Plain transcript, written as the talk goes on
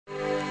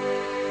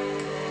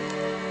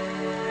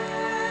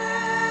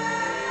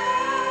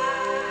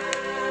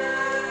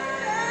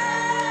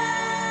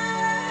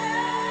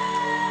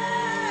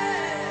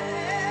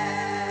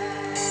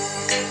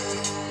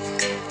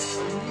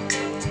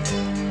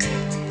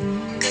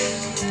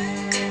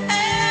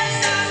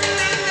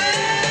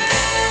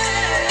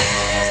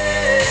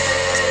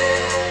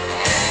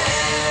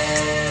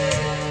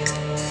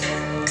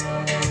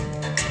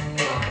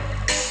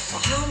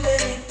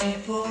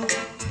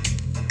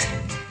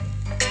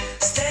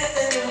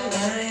standing in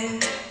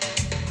line.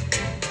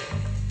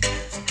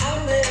 How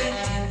many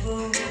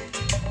people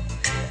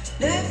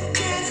never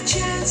get a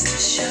chance to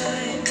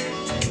shine?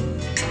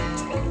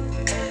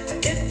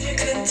 If you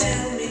can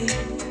tell me,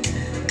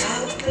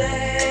 I'll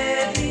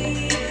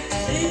gladly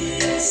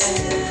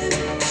listen.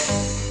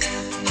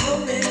 How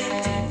many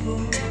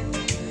people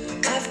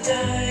have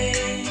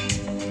died?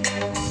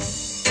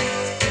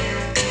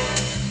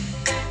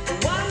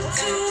 One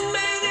too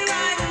many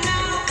right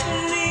now for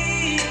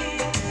me.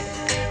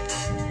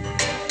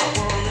 I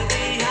wanna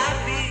be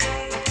happy,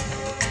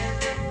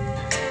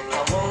 I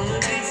wanna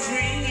be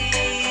free,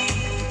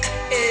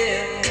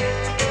 yeah.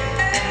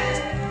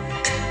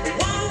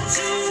 One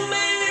too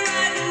many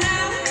right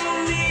now for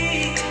me.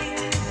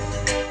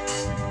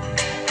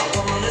 I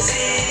wanna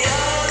see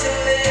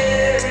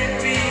ordinary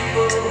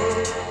people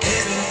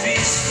living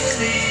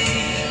peacefully.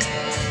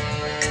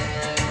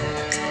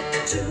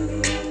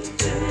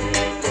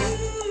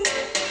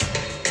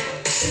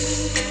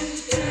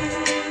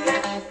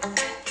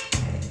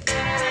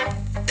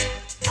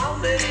 How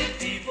many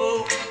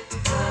people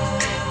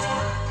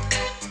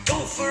go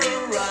for a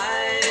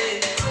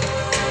ride?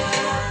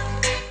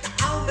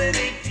 How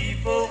many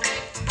people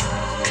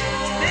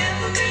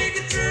never make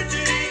it through to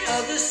the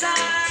other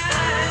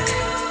side?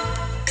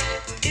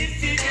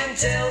 If you can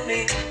tell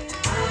me,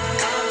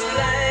 I'll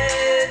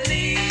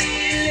gladly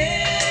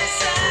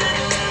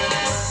listen.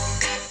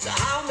 So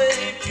how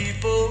many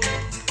people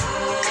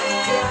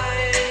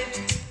cried?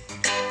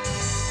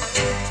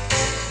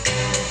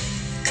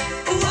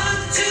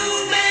 One too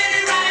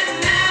many right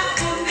now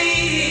for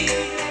me.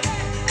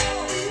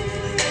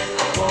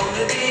 I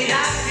wanna be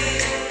happy,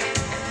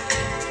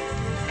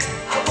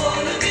 I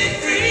wanna be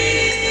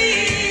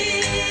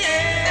free,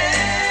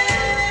 yeah.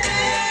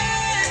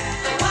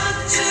 One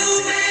too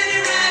many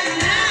right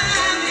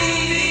now me.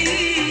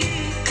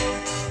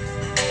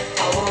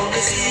 I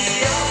wanna see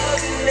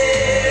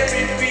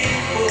ordinary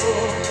people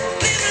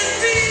living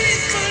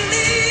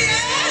peacefully, yeah.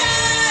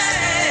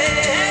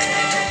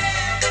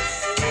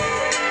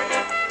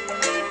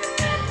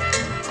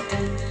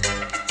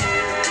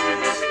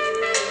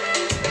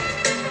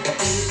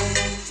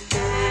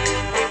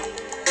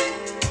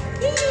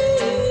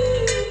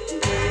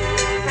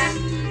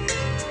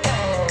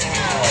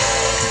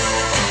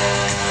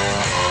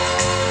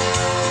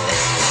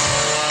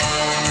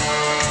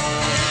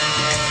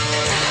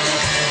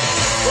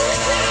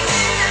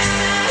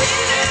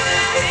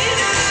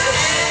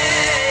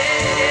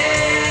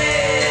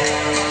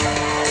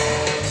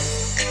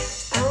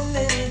 How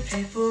many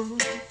people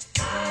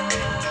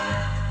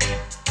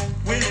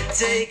will it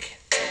take